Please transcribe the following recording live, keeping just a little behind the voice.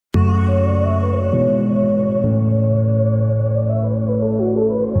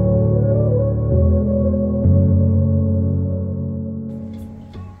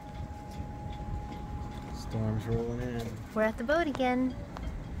again.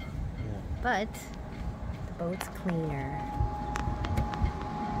 But the boat's cleaner.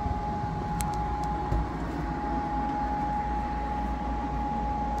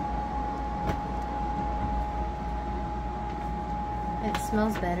 It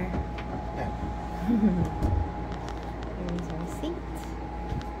smells better. Yeah. Here's our seat.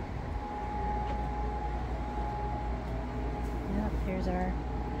 Yep, here's our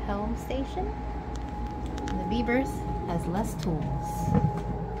helm station. And the V-berth has less tools.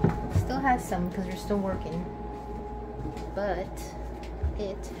 Still has some because we're still working, but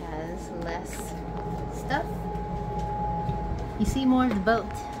it has less stuff. You see more of the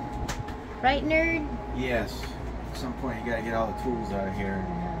boat, right, nerd? Yes. At some point you gotta get all the tools out of here.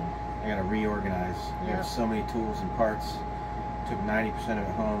 I gotta reorganize. I have so many tools and parts. Took 90% of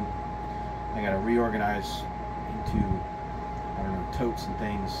it home. I gotta reorganize into, I don't know, totes and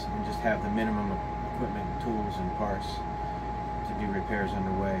things, and just have the minimum of equipment, tools, and parts to do repairs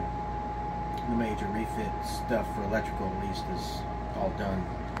underway. The major refit stuff for electrical, at least, is all done.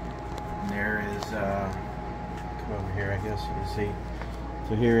 And there is, come over here, I guess you can see.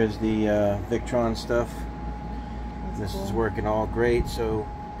 So here is the Victron stuff. This is working all great. So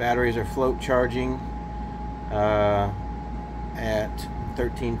batteries are float charging at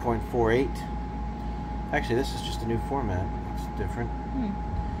 13.48. Actually, this is just a new format. It's different.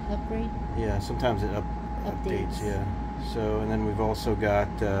 Upgrade? Yeah, sometimes it updates. Yeah. So, and then we've also got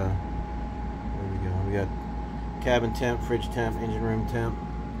where we go? We got cabin temp, fridge temp, engine room temp,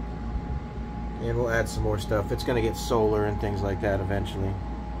 and we'll add some more stuff. It's going to get solar and things like that eventually.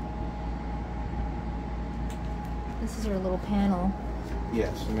 This is our little panel.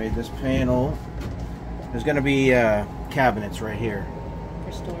 Yes, we made this panel. There's going to be cabinets right here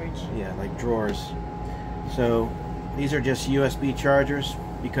For storage. Yeah, like drawers. So these are just USB chargers,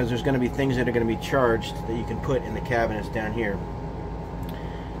 because there's going to be things that are going to be charged that you can put in the cabinets down here.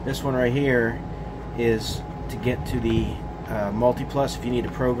 This one right here is to get to the Mutliplus if you need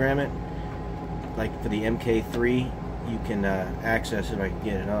to program it. Like for the MK3, you can access it. I can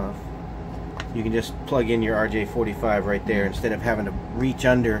get it off. You can just plug in your RJ45 right there instead of having to reach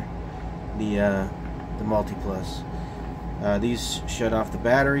under the Mutliplus. These shut off the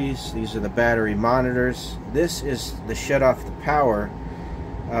batteries. These are the battery monitors. This is the shut off the power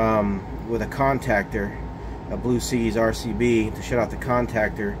with a contactor, a Blue Seas RCB, to shut off the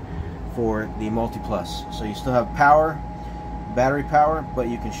contactor for the Mutliplus. So you still have power, battery power, but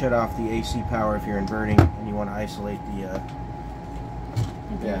you can shut off the AC power if you're inverting and you want to isolate the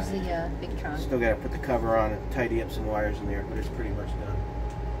There's the Victron. Still got to put the cover on it, tidy up some wires in there, but it's pretty much done.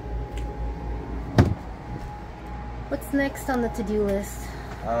 What's next on the to-do list?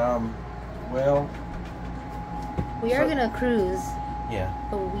 Well, we are gonna cruise. Yeah.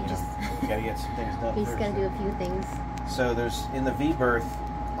 But we just gotta get some things done. We just gotta do a few things. So there's, in the V-berth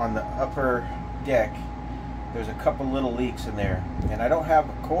on the upper deck, there's a couple little leaks in there, and I don't have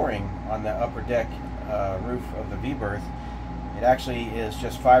a coring on the upper deck roof of the V-berth. It actually is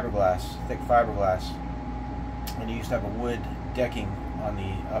just fiberglass, thick fiberglass, and you used to have a wood decking on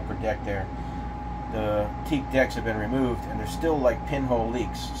the upper deck there. The teak decks have been removed, and there's still like pinhole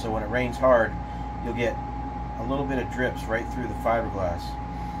leaks, so when it rains hard you'll get a little bit of drips right through the fiberglass.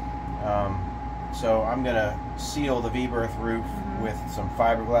 So I'm gonna seal the V-berth roof with some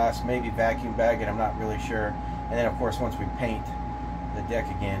fiberglass, maybe vacuum bag it, I'm not really sure, and then of course once we paint the deck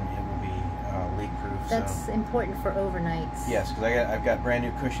again it will be leak proof. That's important for overnights. Yes, because I've got brand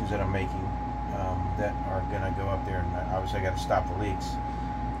new cushions that I'm making that are gonna go up there, and obviously I got to stop the leaks.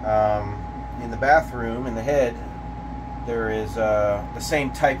 In the bathroom, in the head, there is the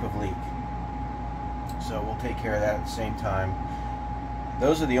same type of leak, so we'll take care of that at the same time.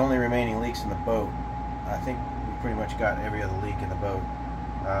 Those are the only remaining leaks in the boat. I think we pretty much got every other leak in the boat.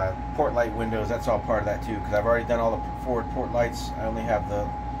 Port light windows, that's all part of that too, because I've already done all the forward port lights. I only have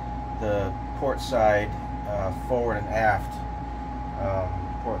the port side forward and aft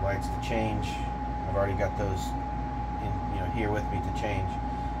port lights to change. I've already got those here with me to change.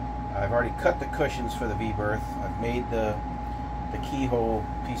 I've already cut the cushions for the V-berth. I've made the keyhole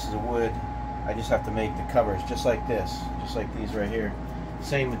pieces of wood. I just have to make the covers just like this, just like these right here.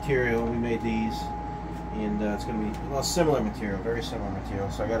 Same material, we made these, and it's going to be, well, similar material, very similar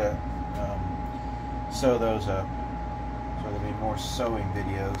material. So I got to sew those up. So there'll be more sewing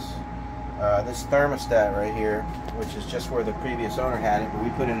videos. This thermostat right here, which is just where the previous owner had it, but we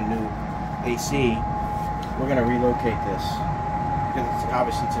put in a new AC. We're going to relocate this, because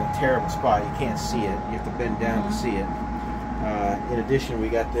obviously it's in a terrible spot. You can't see it. You have to bend down to see it. In addition, we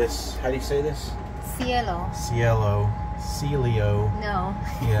got this, how do you say this? Cielo. Celio. No.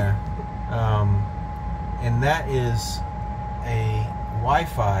 Yeah. And that is a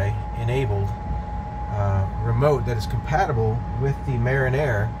Wi-Fi enabled remote that is compatible with the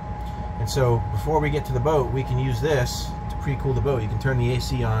Marinair, and so before we get to the boat, we can use this to pre-cool the boat. You can turn the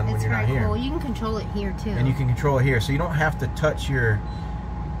AC on when you're not here. Cool. You can control it here too. And you can control it here, so you don't have to touch your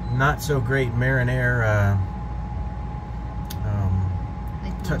not so great Marinair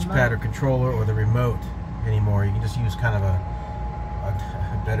touchpad or controller or the remote anymore. You can just use kind of a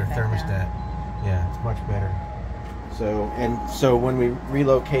better thermostat. Yeah, it's much better. So when we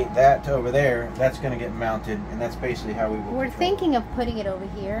relocate that to over there, that's going to get mounted, and that's basically how we will. We're thinking of putting it over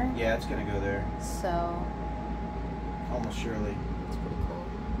here. Yeah, it's going to go there. So almost surely. It's pretty cool.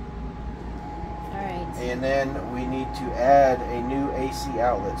 All right. And then we need to add a new AC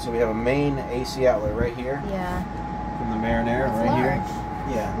outlet. So we have a main AC outlet right here. Yeah. From the Marinair it's right large. Here.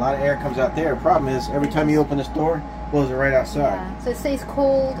 Yeah, a lot of air comes out there. Problem is, every time you open this door, it blows it right outside. Yeah. So it stays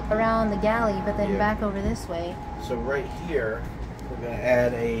cold around the galley, but then back over this way. So right here, we're going to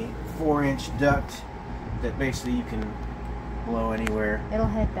add a 4-inch duct that basically you can blow anywhere. It'll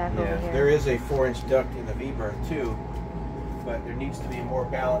head back over here. There is a 4-inch duct in the V-berth too, but there needs to be more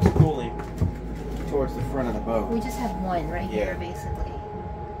balanced cooling towards the front of the boat. We just have one right here, basically.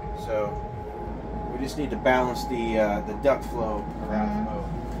 So we just need to balance the duct flow around the boat.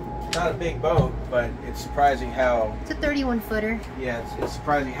 It's not a big boat, but it's surprising how... It's a 31-footer. Yeah, it's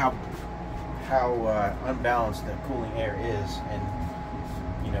surprising how unbalanced the cooling air is, and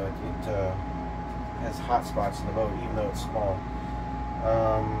you know it has hot spots in the boat even though it's small.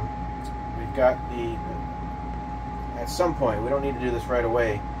 We've got at some point, we don't need to do this right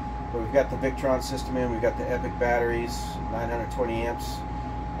away, but we've got the Victron system in, we've got the Epoch batteries, 920 amps.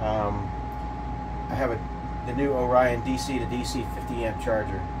 I have the new Orion DC to DC 50 amp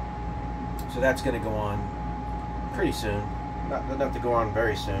charger, so that's going to go on pretty soon. Not enough to go on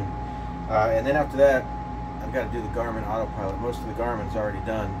very soon. And then after that, I've got to do the Garmin autopilot. Most of the Garmin's already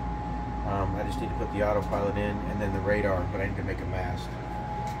done. I just need to put the autopilot in and then the radar, but I need to make a mast.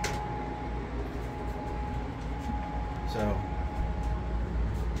 So,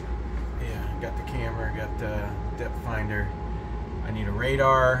 yeah, got the camera, got the depth finder. I need a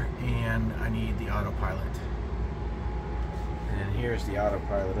radar and I need the autopilot. And here's the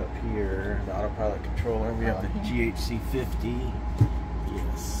autopilot up here, the autopilot controller. We have the GHC 50.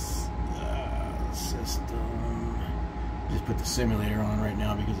 Yes. System. Just put the simulator on right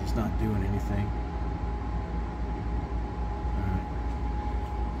now because it's not doing anything.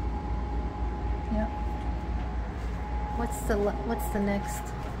 Yep. What's the next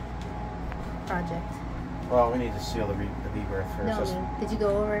project? Well, we need to seal the V-berth first. No, did you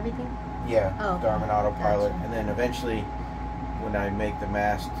go over everything? Yeah. Oh, Garmin autopilot, gotcha. and then eventually, when I make the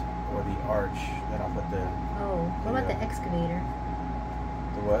mast or the arch, then I'll put the. Oh, what about the excavator?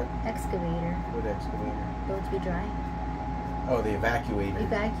 The what? Excavator. What excavator? Boat to be dry. Oh, the evacuator.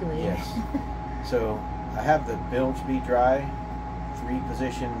 Evacuator. Yes. So I have the bilge be dry,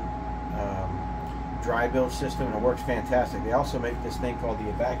 3-position dry bilge system, and it works fantastic. They also make this thing called the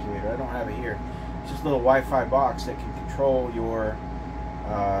evacuator. I don't have it here. It's just a little Wi-Fi box that can control your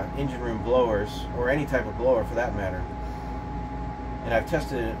engine room blowers, or any type of blower for that matter. And I've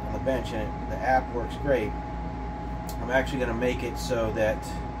tested it on the bench, and the app works great. I'm actually going to make it so that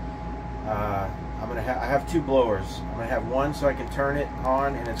I have 2 blowers. I'm going to have one so I can turn it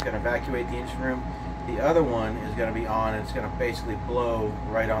on and it's going to evacuate the engine room. The other one is going to be on and it's going to basically blow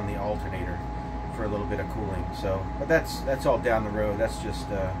right on the alternator for a little bit of cooling. So, but that's all down the road. That's just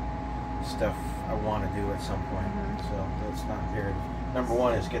stuff I want to do at some point. So that's not imperative. Number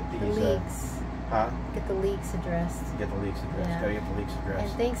one is get these leaks. Get the leaks addressed. Get the leaks addressed. Yeah. Gotta get the leaks addressed.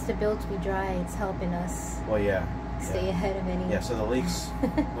 And thanks to Built to Be Dry, it's helping us. Well, yeah. Stay ahead of any. Yeah, so the leaks,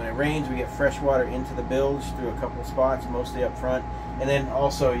 when it rains, we get fresh water into the bilge through a couple of spots, mostly up front. And then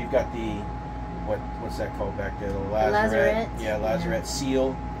also you've got the, what's that called back there? The lazarette. Yeah, lazarette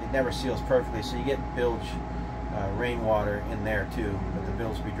seal. It never seals perfectly, so you get bilge rainwater in there too. But the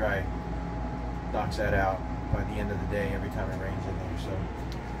Built to Be Dry knocks that out by the end of the day every time it rains in there. So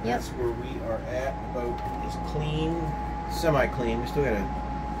that's where we are at. The boat is clean, semi-clean. We still got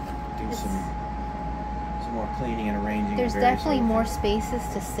to do some more cleaning and arranging. There's definitely more spaces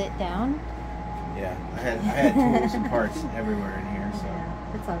to sit down. Yeah, I had tools and parts everywhere in here, so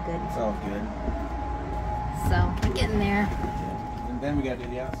it's all good. It's all good. So we're getting there. Yeah. And then we got to do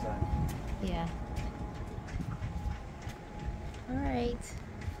the outside. Yeah. All right.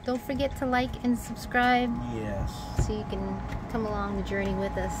 Don't forget to like and subscribe. Yes. So you can come along the journey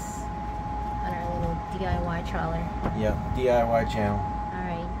with us on our little DIY trawler. Yep, DIY channel. All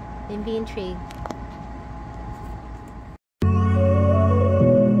right. Then be intrigued.